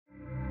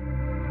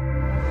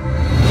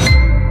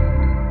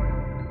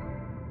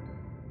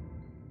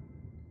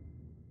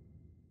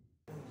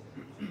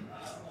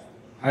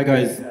Hi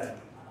guys,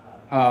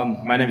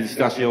 my name is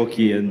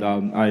Hisashi, and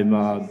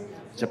I'm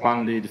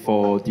Japan lead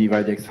for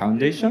dYdX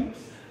Foundation.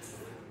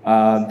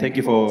 Thank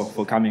you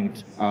for coming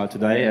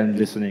today and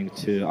listening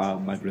to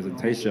my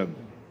presentation.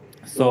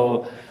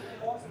 So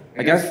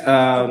I guess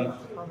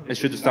I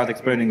should start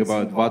explaining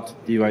about what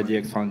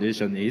dYdX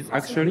Foundation is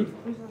actually.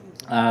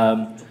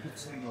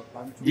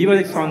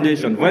 dYdX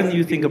Foundation, when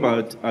you think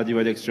about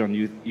dYdX,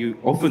 you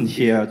often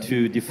hear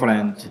two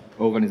different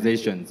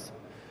organizations.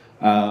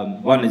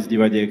 One is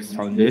dYdX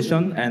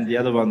Foundation, and the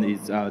other one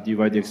is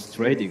dYdX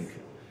Trading.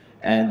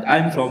 And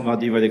I'm from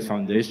dYdX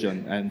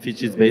Foundation, and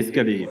which is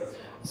basically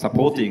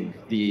supporting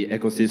the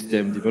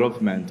ecosystem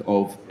development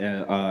of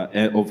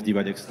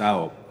dYdX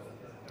DAO.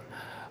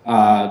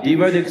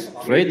 dYdX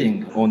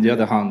Trading, on the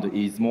other hand,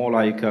 is more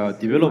like a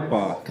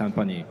developer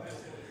company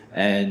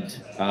and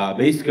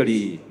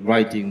basically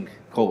writing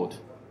code.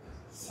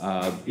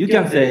 You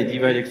can say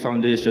dYdX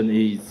Foundation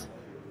is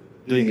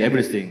doing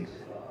everything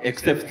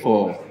except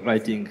for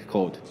writing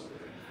code.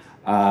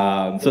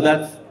 So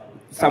that's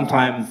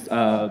sometimes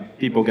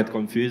people get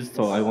confused,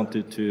 so I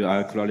wanted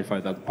to clarify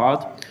that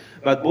part.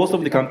 But both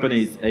of the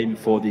companies aim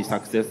for the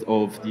success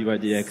of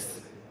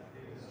dYdX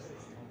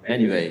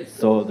anyway,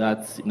 so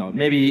that's,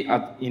 maybe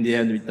in the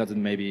end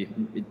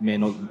it may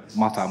not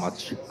matter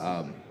much.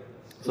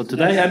 So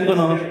today I'm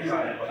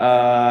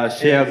gonna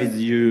share with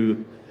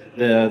you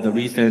the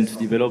recent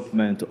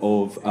development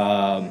of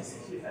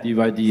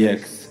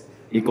dYdX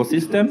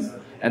ecosystem.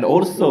 And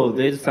also,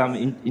 there's some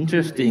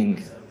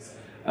interesting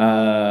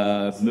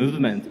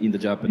movement in the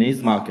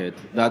Japanese market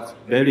that's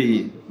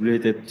very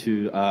related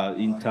to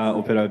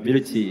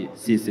interoperability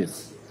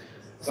thesis.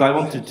 So I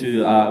want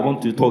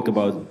to talk a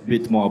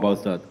bit more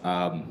about that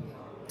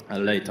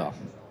later.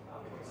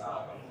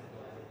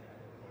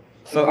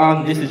 So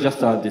this is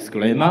just a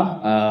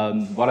disclaimer.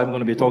 What I'm going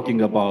to be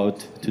talking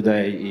about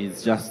today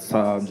is just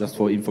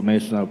for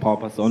informational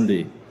purpose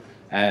only,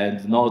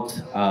 and not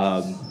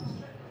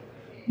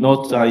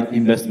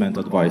investment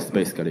advice,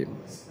 basically.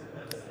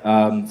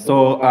 Let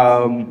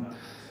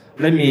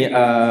me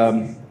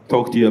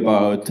talk to you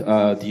about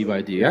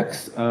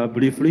dYdX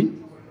briefly.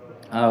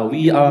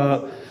 We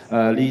are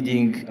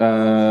leading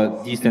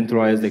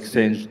decentralized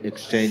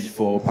exchange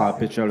for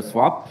perpetual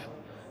swap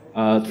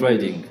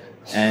trading,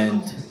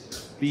 and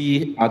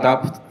we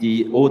adopt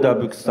the order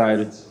book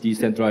style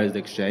decentralized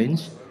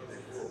exchange.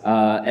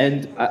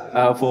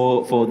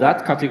 For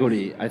that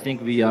category, I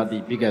think we are the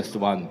biggest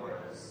one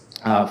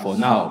for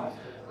now,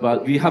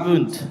 but we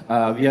haven't.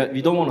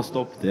 We don't want to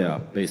stop there,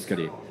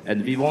 basically,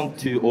 and we want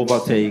to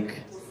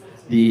overtake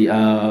the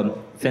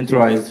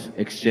centralized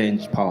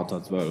exchange part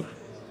as well.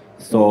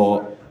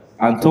 So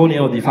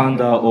Antonio, the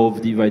founder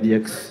of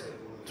dYdX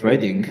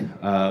Trading,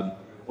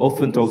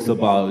 often talks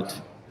about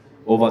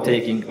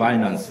overtaking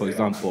Binance, for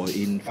example,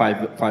 in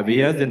 5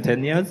 years and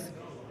 10 years,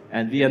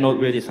 and we are not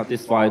really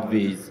satisfied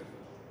with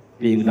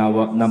being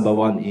number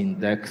one in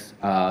DEX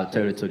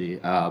territory.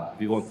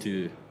 We want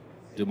to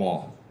do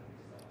more.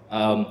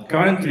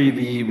 Currently,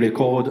 we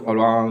record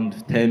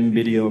around 10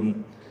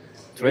 billion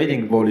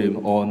trading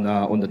volume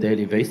on the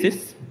daily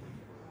basis,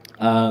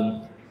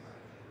 and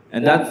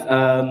that's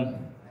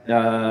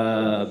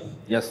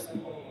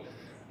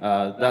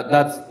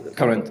that's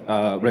current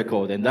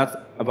record, and that's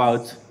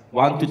about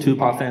 1 to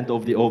 2%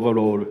 of the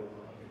overall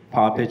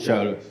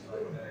perpetual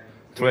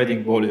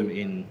trading volume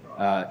in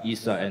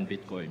Ether and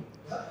Bitcoin.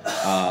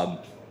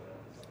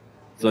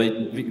 So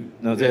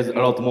there's a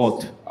lot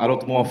more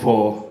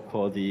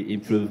for the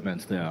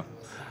improvements there.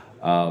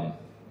 And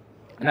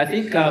I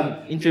think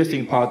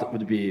interesting part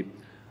would be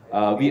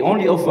we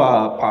only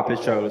offer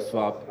perpetual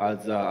swap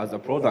as a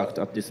product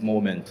at this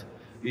moment.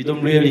 We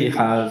don't really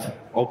have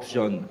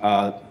option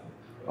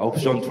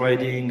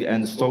trading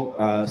and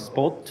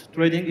spot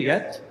trading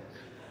yet.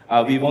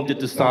 We wanted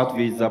to start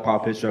with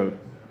perpetual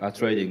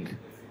trading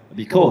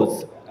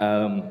because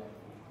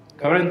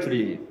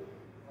currently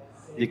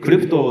the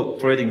crypto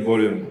trading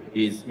volume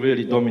is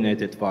really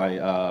dominated by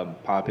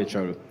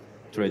perpetual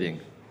trading.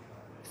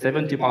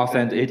 70%,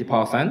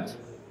 80%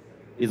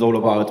 is all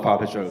about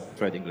perpetual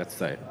trading, let's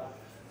say.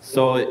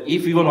 So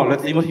if you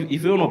want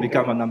to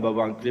become a number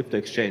one crypto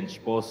exchange,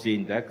 both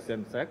in DEX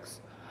and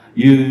SEX,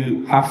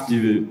 you have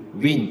to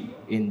win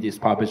in this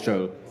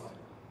perpetual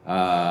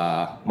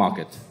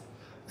market.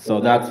 So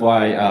that's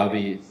why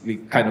we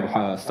kind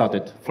of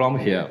started from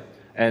here.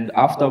 And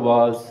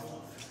afterwards,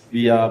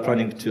 we are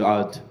planning to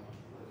add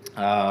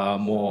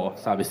more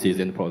services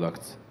and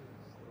products.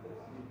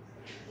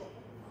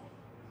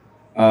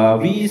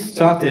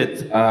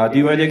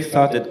 dYdX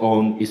started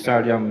on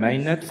Ethereum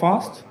mainnet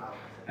first,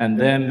 and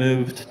then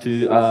moved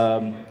to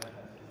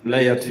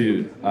layer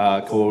 2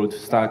 called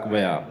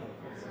Starkware.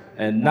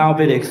 And now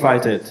very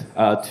excited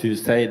to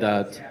say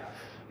that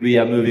we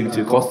are moving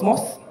to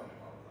Cosmos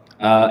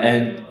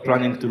and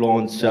planning to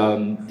launch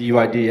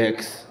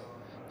dYdX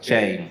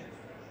chain.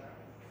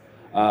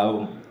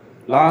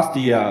 Last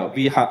year,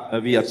 we had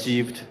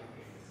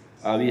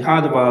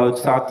about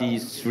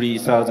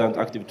 33,000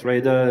 active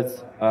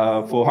traders,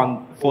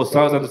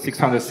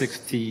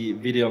 4,660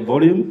 billion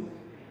volume,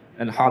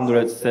 and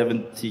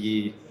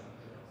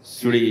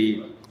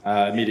 173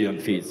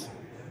 million fees.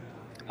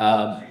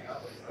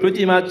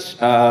 Pretty much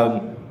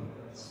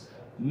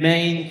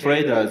main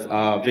traders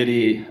are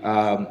very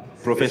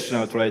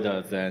professional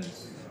traders and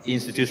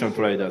institutional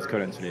traders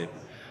currently.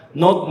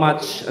 Not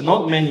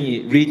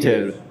many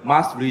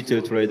mass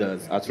retail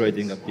traders are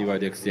trading at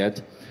dYdX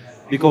yet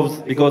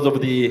because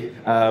of the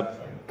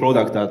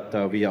product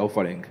that we are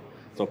offering.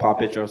 So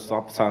perpetual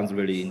swap sounds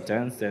really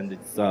intense, and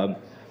it's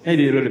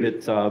maybe a little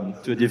bit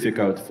too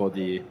difficult for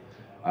the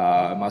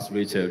mass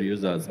retail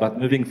users. But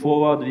moving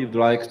forward, we would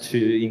like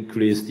to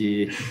increase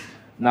the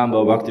number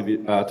of active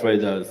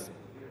traders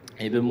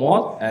even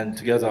more, and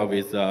together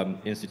with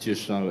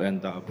institutional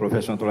and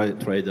professional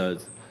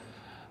traders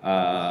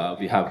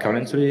we have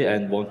currently,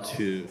 and want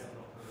to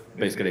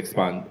basically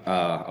expand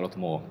a lot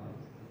more.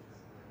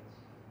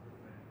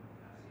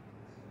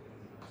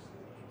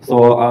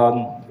 So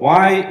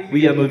why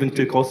we are moving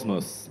to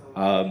Cosmos?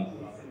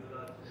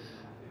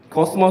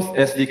 Cosmos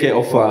SDK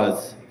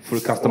offers full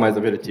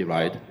customizability,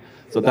 right?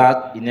 So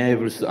that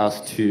enables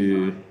us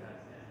to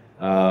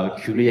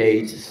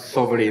create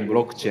sovereign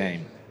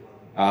blockchain,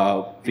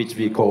 which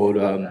we call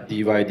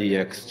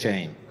dYdX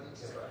chain.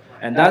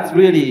 And that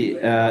really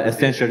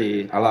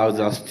essentially allows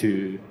us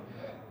to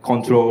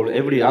control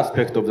every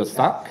aspect of the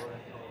stack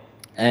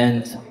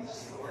and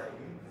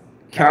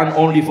can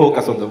only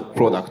focus on the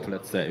product,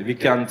 let's say. We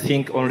can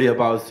think only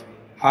about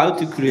how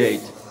to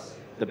create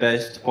the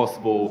best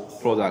possible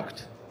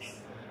product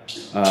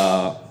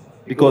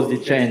because the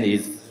chain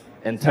is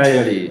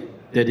entirely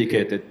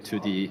dedicated to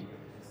the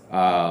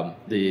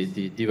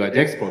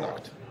dYdX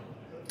product.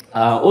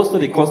 Also,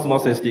 the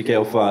Cosmos SDK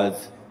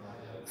offers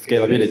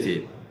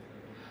scalability.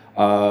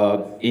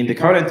 In the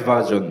current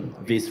version,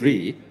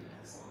 V3,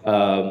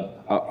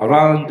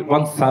 around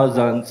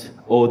 1,000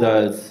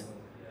 orders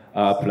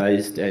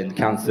placed and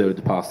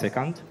cancelled per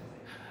second,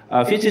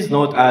 which is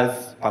not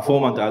as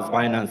performant as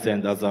Binance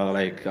and as a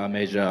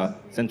major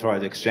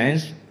centralized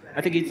exchange. I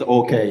think it's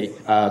okay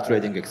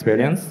trading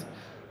experience,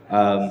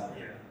 but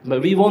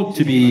we want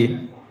to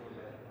be.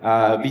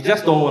 We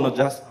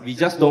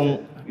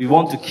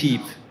want to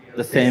keep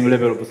the same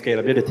level of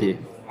scalability,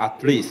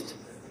 at least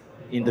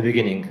in the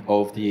beginning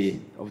of the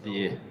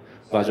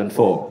version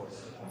 4.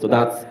 So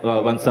that's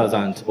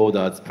 1,000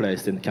 orders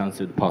placed and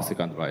cancelled per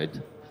second, right?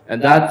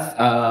 And that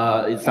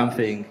is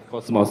something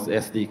Cosmos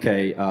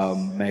SDK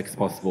makes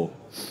possible.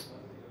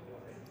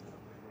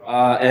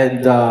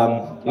 And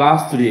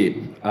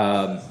lastly,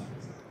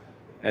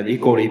 and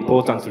equally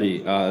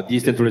importantly,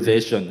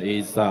 decentralization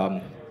is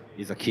a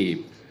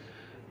key.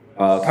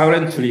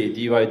 Currently,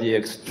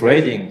 dYdX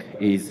trading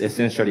is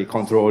essentially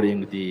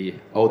controlling the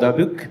order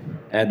book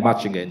and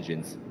matching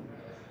engines.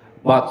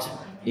 But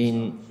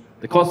in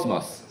the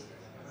Cosmos,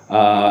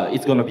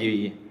 it's going to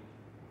be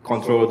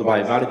controlled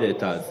by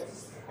validators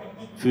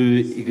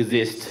who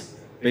exist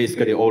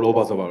basically all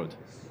over the world.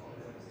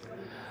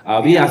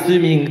 We are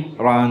assuming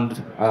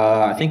around,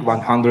 I think,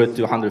 100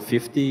 to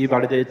 150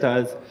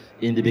 validators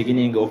in the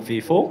beginning of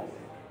V4.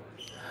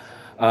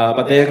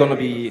 But they're going to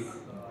be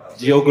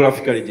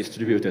geographically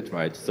distributed,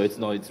 right? So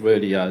it's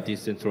really a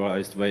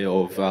decentralized way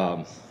of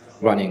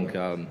running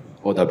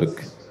order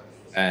book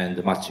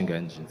and matching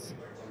engines.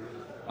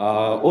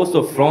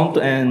 Also, front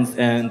ends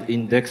and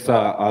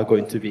indexer are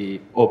going to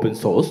be open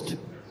sourced,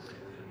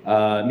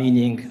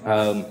 meaning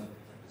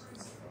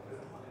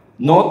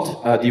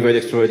not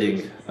dYdX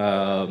trading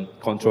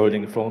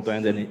controlling front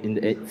end and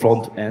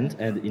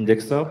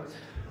indexer,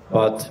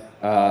 but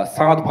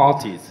third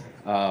parties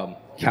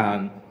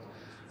can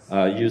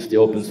use the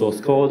open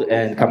source code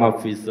and come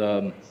up with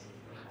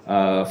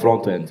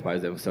front end by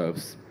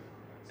themselves.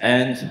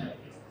 And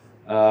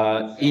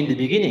in the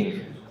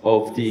beginning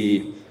of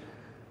the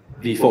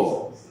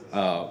V4,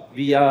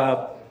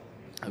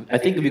 I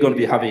think we're going to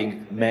be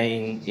having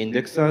main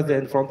indexers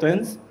and front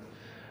ends,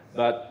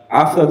 but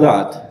after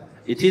that,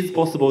 it is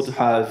possible to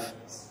have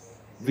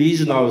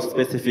regional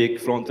specific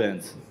front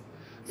ends.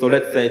 So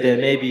let's say there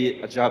may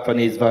be a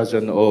Japanese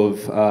version of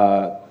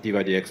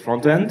dYdX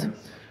front end,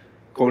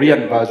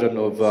 Korean version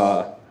of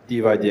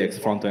dYdX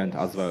front end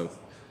as well.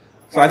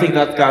 So I think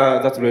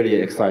that's really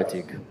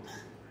exciting.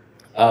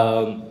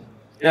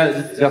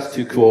 Just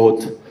to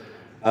quote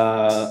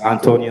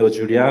Antonio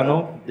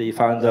Giuliano, the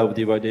founder of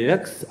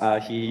dYdX,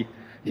 he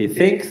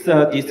thinks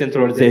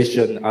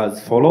decentralization as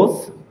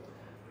follows.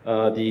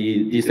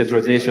 The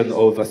decentralization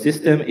of a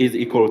system is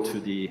equal to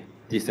the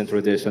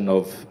decentralization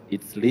of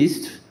its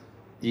least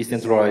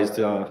decentralized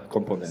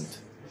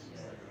component.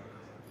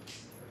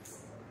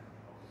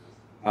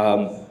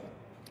 Now,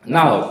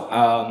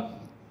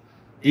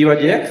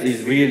 dYdX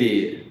is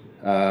really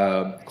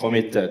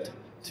committed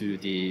to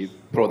the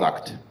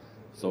product.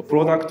 So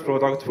product,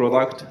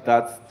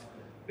 that's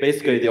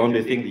basically the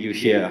only thing that you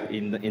hear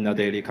in a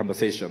daily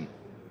conversation.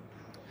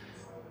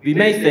 We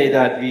may say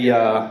that we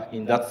are,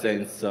 in that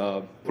sense,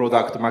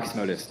 product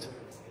maximalist.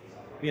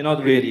 We are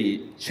not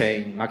really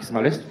chain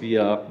maximalist, we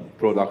are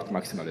product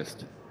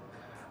maximalist.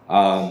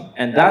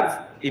 And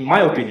that, in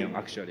my opinion,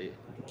 actually,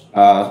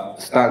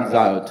 stands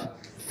out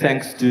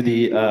thanks to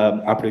the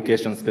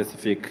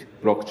application-specific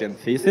blockchain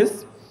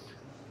thesis.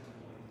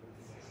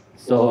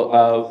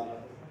 So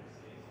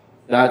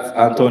that's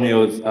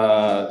Antonio's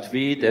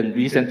tweet, and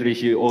recently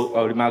he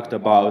remarked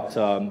about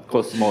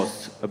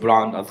Cosmos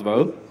brand as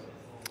well.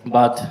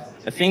 But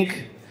I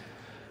think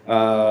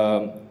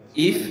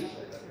if,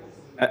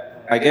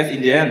 I guess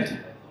in the end,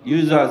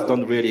 users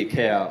don't really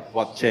care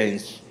what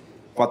chains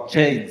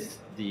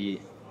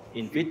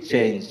in which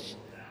change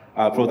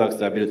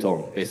products are built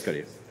on,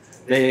 basically.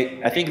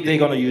 I think they're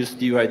going to use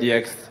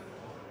dYdX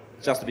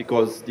just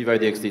because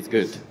dYdX is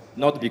good,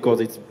 not because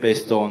it's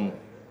based on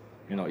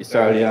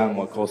Ethereum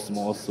or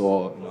Cosmos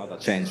or other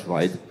chains,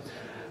 right?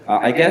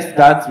 I guess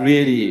that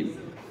really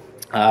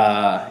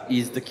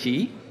is the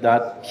key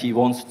that he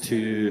wants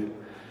to,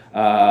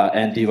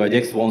 and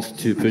dYdX wants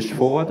to push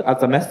forward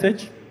as a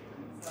message.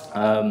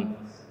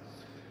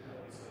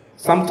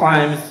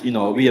 Sometimes,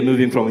 we are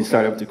moving from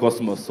Ethereum to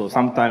Cosmos, so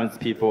sometimes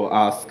people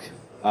ask,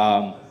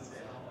 how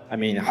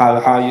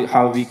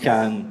we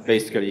can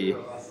basically,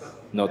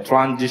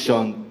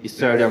 transition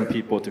Ethereum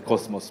people to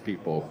Cosmos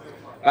people.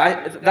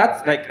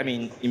 That's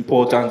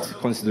important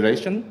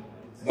consideration,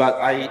 but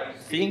I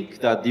think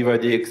that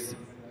dYdX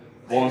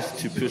wants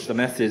to push the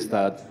message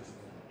that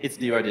it's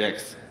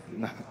dYdX.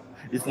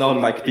 It's not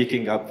like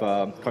picking up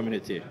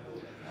community.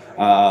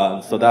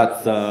 So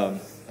that's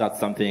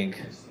something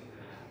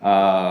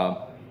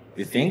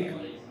we think,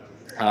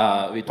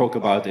 we talk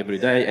about every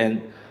day,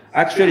 and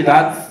actually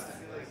that's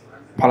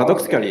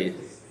paradoxically,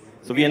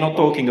 so we are not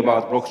talking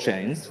about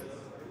blockchains,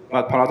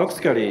 but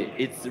paradoxically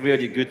it's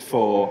really good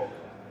for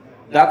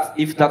that.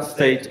 If that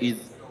state is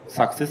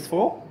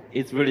successful,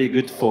 it's really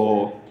good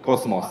for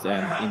Cosmos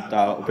and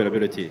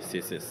interoperability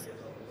thesis.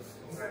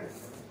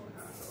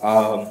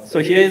 So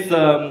here's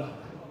the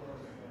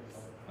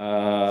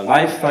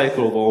life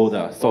cycle of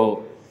order.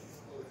 So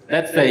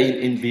let's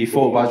say in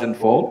V4 version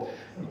 4,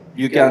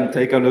 you can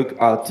take a look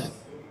at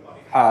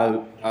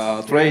how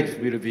trade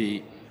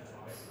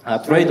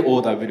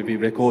order will be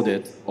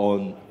recorded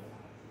on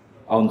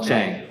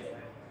chain.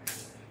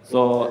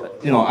 So,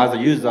 as a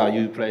user,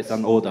 you place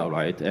an order,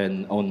 right,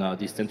 and on a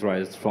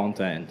decentralized front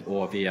end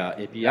or via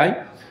API,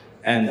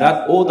 and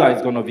that order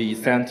is going to be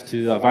sent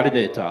to a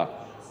validator,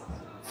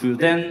 who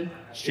then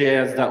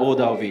shares the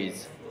order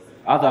with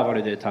other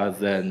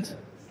validators and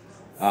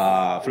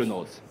full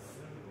nodes.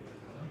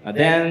 And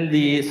then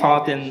the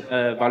certain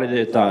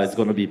validator is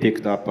going to be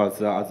picked up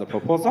as a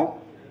proposer,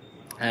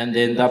 and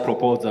then that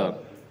proposer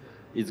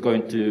is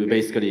going to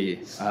basically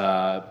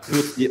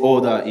put the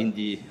order in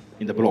the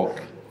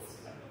block.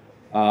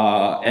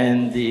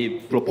 And the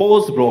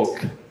proposed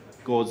block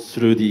goes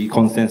through the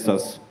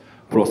consensus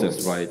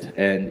process, right?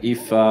 And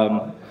if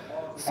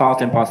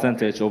certain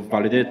percentage of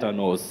validator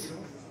nodes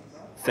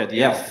said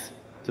yes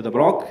to the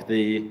block,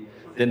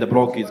 then the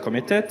block is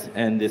committed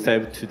and they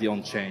save to the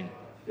on-chain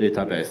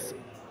database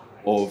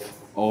of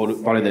all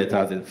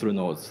validators and full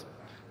nodes.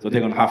 So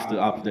they're going to have to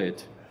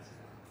update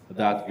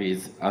that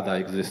with other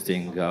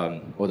existing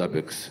order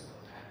books.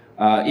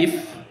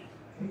 If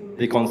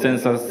the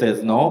consensus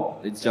says no,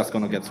 it's just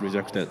going to get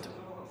rejected.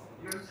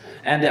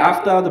 And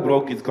after the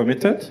block is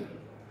committed,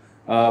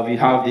 we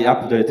have the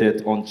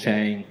updated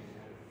on-chain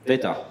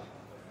data.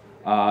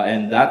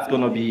 And that's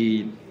going to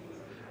be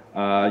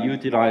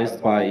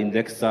utilized by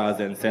indexers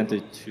and sent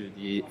it to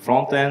the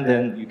front end,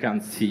 and you can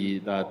see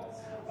that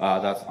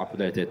that's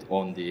updated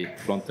on the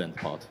front end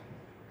part.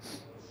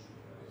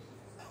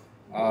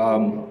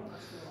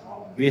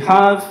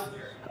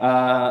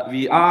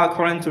 We are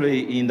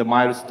currently in the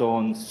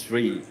milestone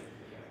 3,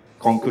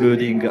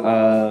 concluding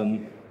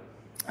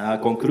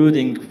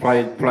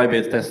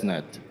private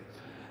testnet,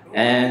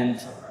 and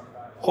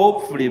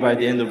hopefully by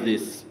the end of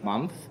this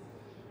month,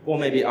 or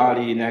maybe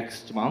early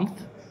next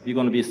month, we're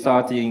going to be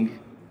starting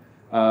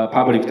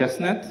public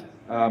testnet,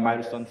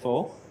 milestone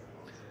 4,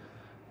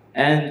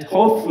 and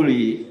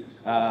hopefully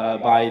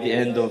by the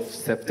end of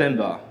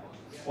September,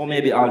 or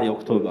maybe early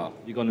October,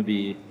 we're going to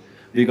be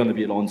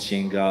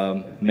launching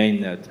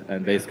mainnet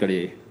and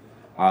basically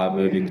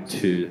moving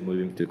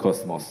to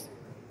Cosmos.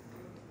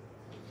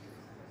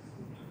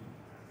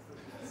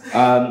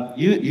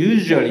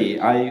 Usually,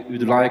 I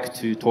would like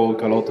to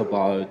talk a lot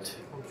about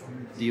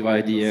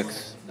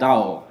dYdX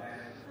DAO,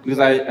 because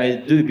I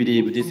do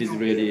believe this is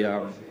really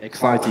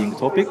exciting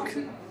topic.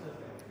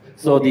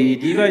 So the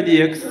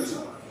dYdX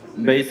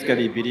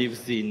basically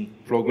believes in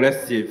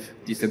progressive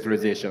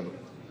decentralization.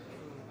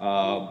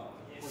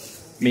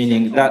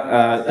 Meaning that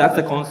that's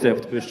a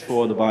concept pushed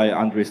forward by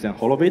Andreessen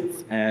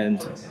Horowitz,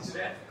 and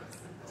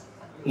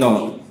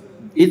no,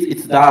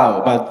 it's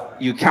DAO, but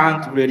you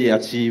can't really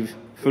achieve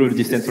full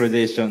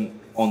decentralization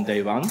on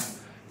day one.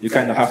 You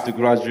kind of have to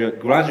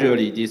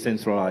gradually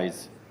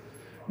decentralize,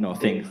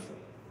 things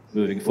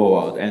moving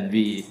forward, and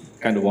we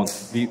kind of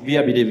we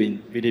are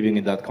believing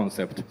in that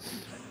concept.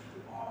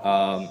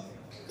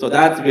 So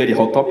that's really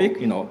hot topic,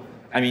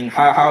 I mean,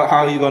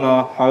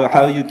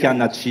 how you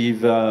can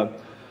achieve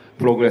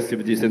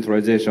progressive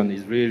decentralization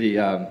is really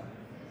a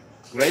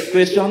great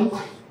question.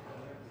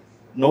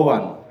 No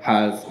one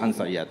has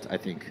answer yet, I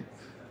think.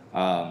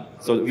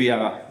 So we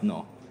are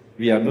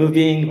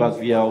moving, but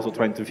we are also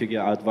trying to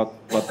figure out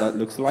what that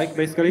looks like,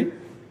 basically.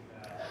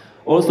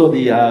 Also,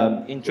 the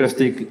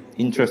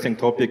interesting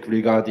topic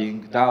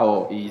regarding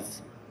DAO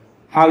is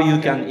how you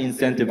can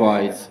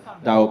incentivize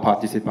DAO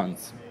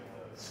participants.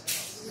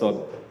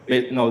 So,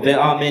 there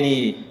are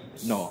many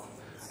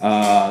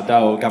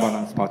DAO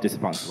governance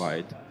participants,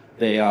 right?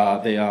 They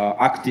are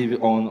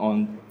active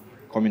on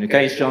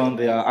communication.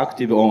 They are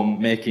active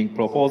on making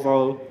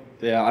proposal.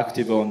 They are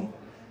active on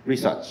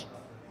research.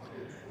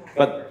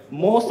 But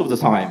most of the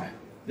time,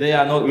 they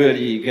are not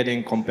really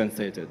getting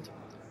compensated.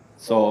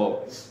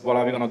 So what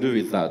are we going to do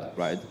with that,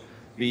 right?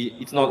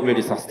 It's not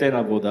really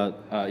sustainable that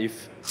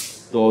if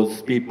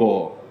those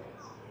people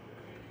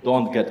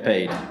don't get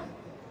paid.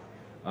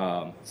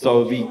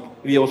 So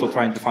we also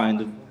trying to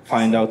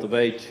find out a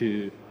way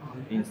to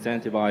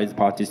incentivize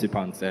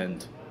participants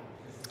and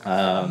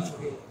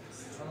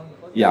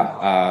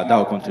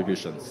DAO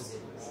contributions.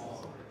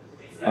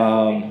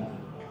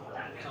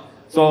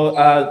 So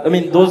I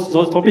mean those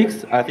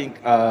topics I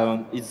think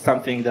is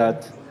something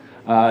that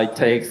it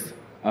takes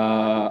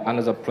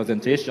another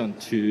presentation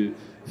to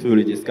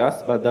fully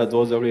discuss, but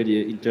those are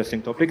really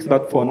interesting topics.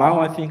 But for now,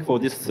 I think for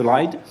this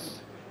slide,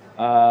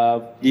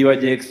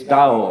 dYdX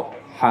DAO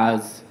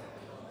has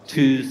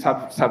two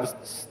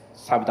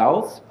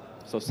sub-DAOs.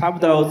 So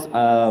sub-DAOs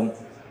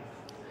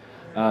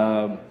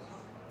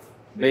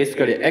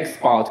basically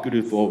expert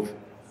group of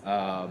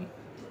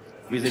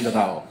within the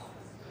DAO.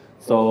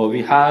 So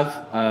we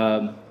have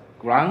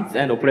grants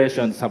and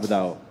operations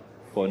sub-DAO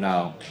for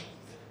now.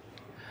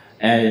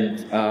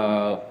 And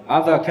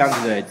other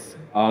candidates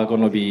are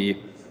going to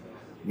be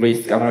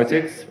risk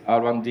analytics,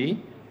 R&D,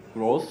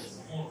 growth,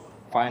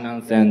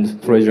 finance,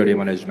 and treasury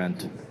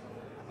management.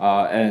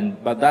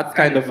 But that's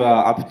kind of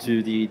up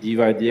to the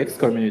dYdX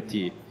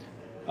community.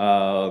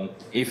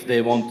 If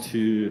they want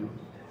to,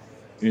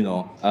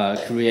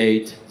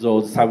 create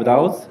those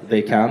sub-DAOs,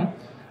 they can.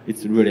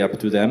 It's really up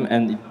to them,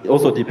 and it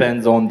also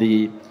depends on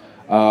the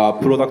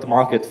product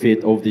market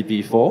fit of the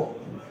V4.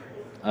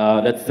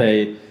 Let's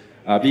say.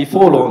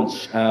 Before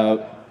launch,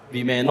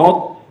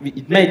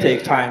 it may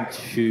take time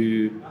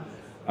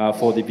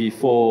for the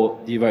before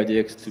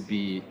dYdX to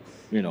be,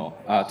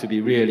 to be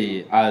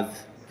really as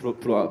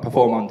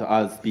performant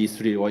as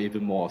B3 or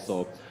even more.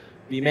 So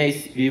we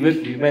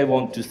may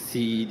want to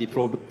see the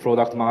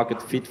product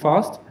market fit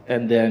first,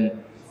 and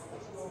then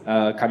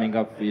coming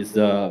up with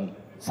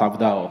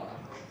sub-DAO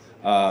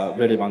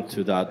relevant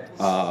to that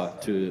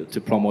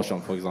to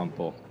promotion, for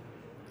example.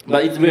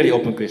 But it's really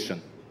open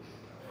question.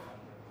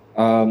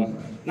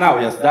 Now,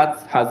 yes,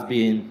 that has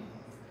been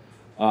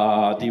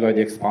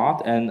dYdX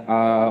part, and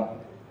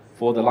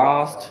for the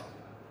last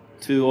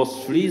 2 or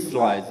 3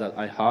 slides that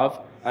I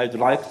have, I'd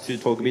like to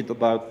talk a bit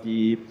about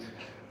the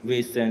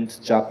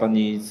recent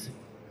Japanese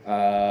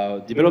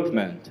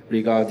development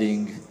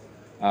regarding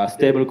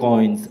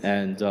stablecoins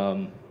and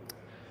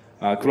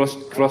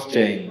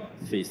cross-chain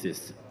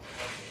thesis.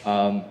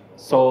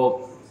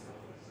 So,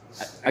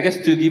 I guess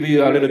to give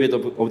you a little bit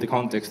of the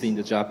context in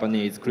the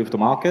Japanese crypto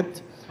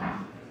market,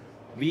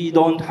 we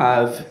don't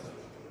have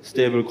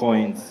stable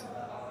coins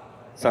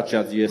such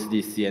as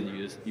USDC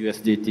and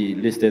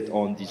USDT listed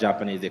on the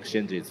Japanese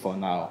exchanges for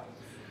now.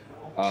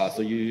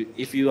 So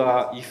if you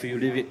are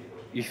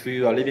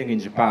living in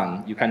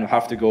Japan, you kind of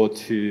have to go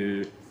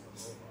to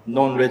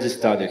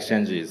non-registered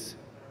exchanges,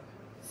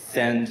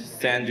 send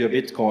your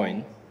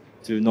Bitcoin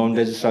to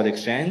non-registered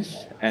exchange,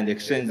 and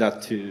exchange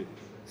that to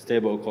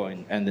stable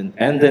coin, and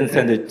then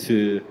send it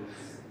to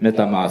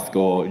MetaMask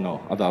or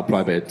other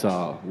private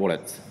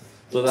wallets.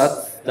 So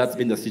that's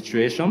been the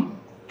situation.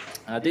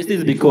 This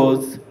is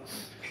because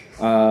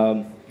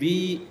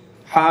we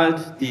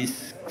had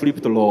this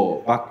crypto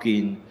law back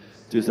in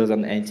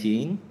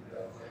 2018,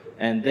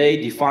 and they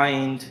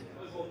defined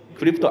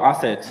crypto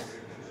asset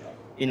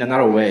in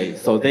another way.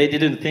 So they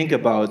didn't think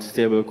about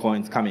stable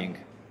coins coming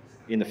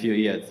in a few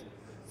years.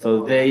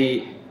 So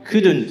they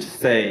couldn't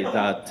say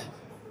that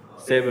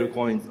stable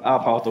coins are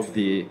part of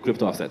the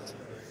crypto asset.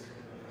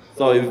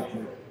 So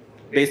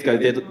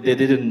basically, they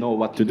didn't know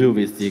what to do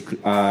with the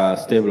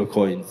stable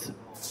coins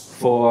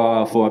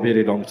for a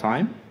very long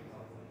time.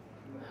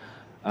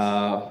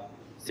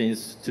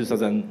 Since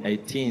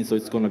 2018, so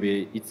it's going to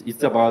be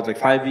it's about like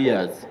 5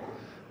 years.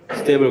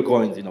 Stable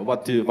coins,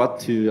 what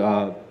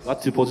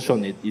to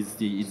position it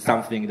is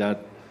something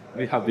that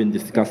we have been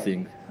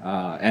discussing,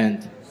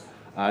 and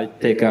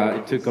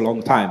it took a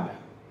long time.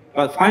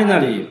 But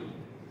finally,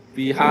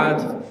 we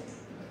had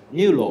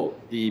new law,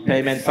 the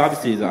Payment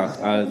Services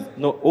Act,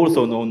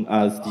 also known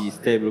as the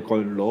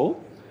Stablecoin Law,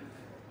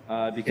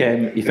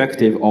 became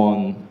effective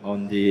on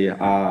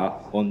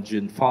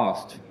June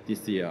 1st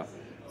this year.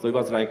 So it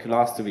was like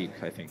last week,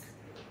 I think,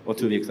 or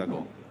 2 weeks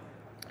ago.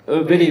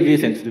 A very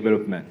recent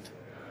development.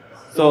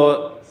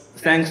 So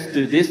thanks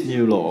to this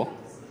new law,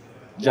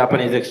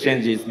 Japanese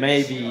exchanges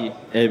may be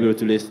able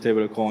to list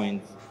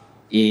stablecoins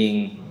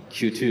in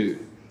Q2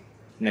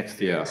 next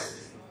year.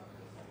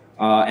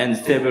 And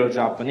several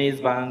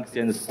Japanese banks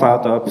and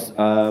startups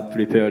are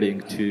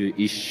preparing to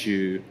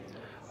issue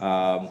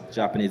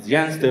Japanese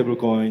yen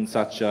stablecoins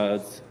such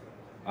as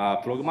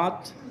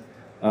Progmat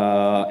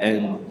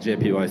and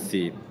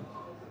JPYC.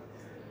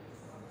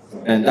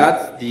 And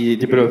that's the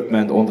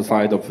development on the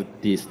side of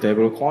the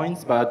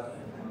stablecoins, but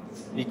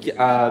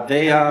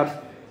they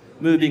are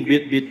moving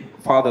a bit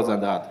further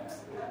than that.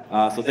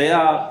 So they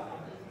are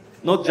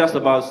not just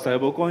about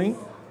stablecoin,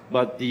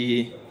 but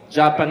the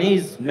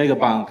Japanese mega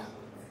bank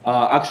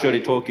are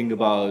actually talking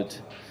about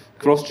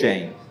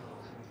cross-chain.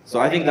 So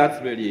I think that's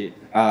really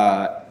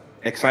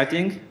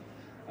exciting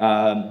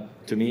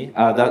to me,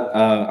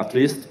 at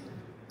least,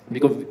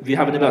 because we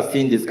have never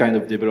seen this kind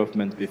of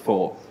development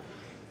before.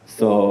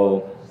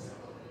 So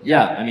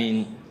yeah, I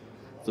mean,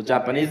 so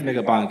Japanese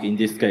mega bank in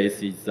this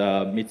case is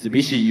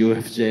Mitsubishi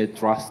UFJ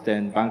Trust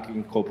and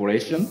Banking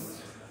Corporation.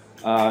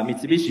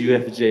 Mitsubishi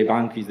UFJ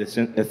Bank is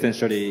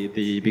essentially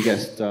the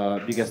biggest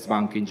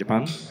bank in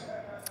Japan.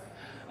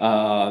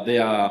 They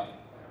are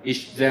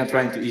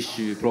trying to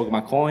issue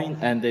Progma coin,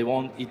 and they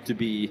want it to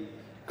be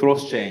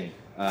cross-chain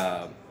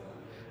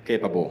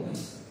capable.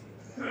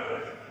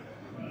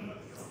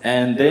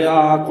 And they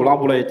are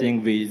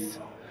collaborating with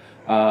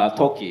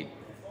Toki,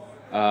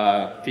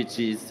 which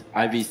is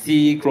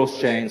IBC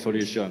cross-chain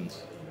solution.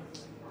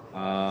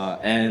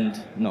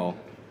 And no,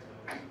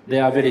 they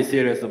are very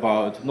serious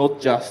about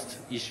not just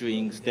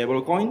issuing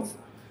stable coins,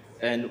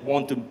 and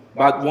want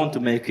to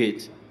make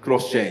it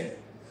cross-chain.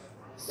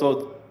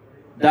 So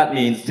that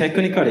means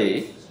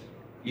technically,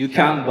 you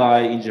can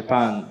buy in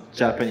Japan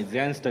Japanese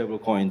yen stable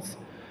coins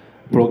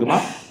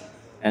Progma,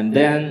 and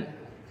then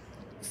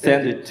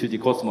send it to the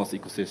Cosmos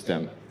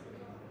ecosystem,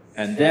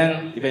 and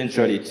then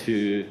eventually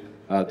to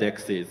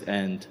DEXs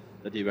and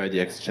the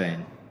dYdX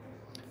chain.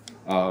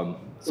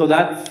 So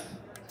that's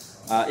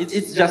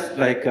it's just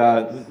like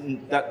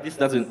that.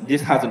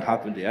 This hasn't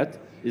happened yet.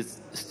 It's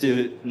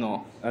still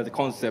the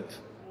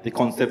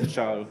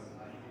conceptual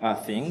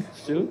thing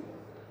still,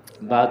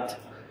 but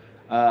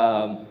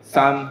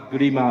some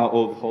glimmer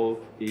of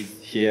hope is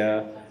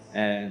here,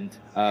 and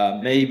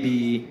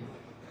maybe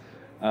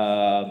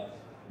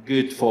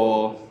good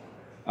for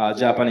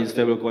Japanese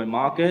stablecoin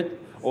market,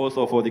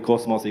 also for the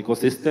Cosmos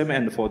ecosystem,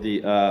 and for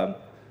the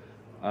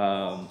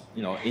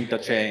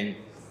interchain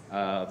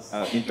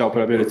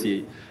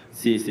interoperability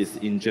thesis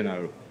in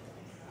general.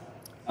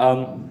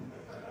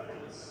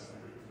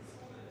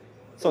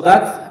 So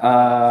that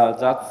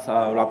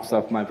wraps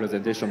up my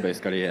presentation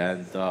basically,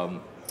 and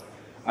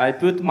I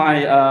put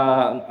my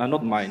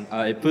not mine.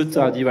 I put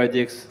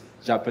dYdX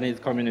Japanese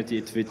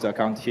community Twitter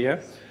account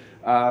here.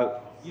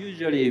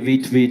 Usually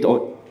we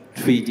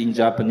tweet in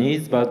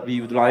Japanese, but we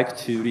would like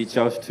to reach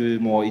out to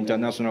more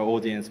international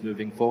audience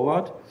moving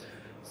forward.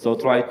 So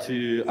try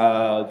to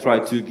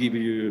give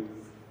you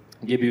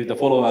the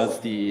followers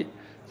the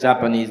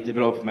Japanese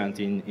development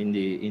in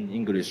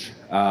English.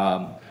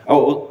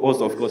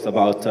 Also, of course,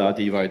 about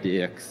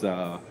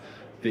dYdX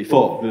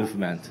before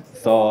movement.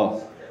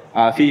 So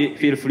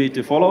feel free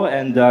to follow,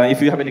 and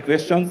if you have any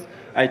questions,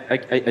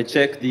 I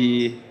check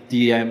the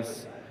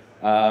DMs,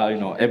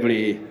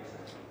 every,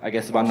 I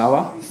guess, 1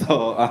 hour.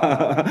 So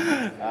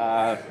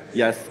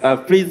yes,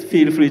 please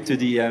feel free to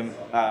DM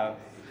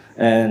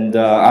and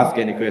ask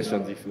any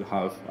questions if you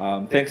have.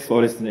 Thanks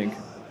for listening.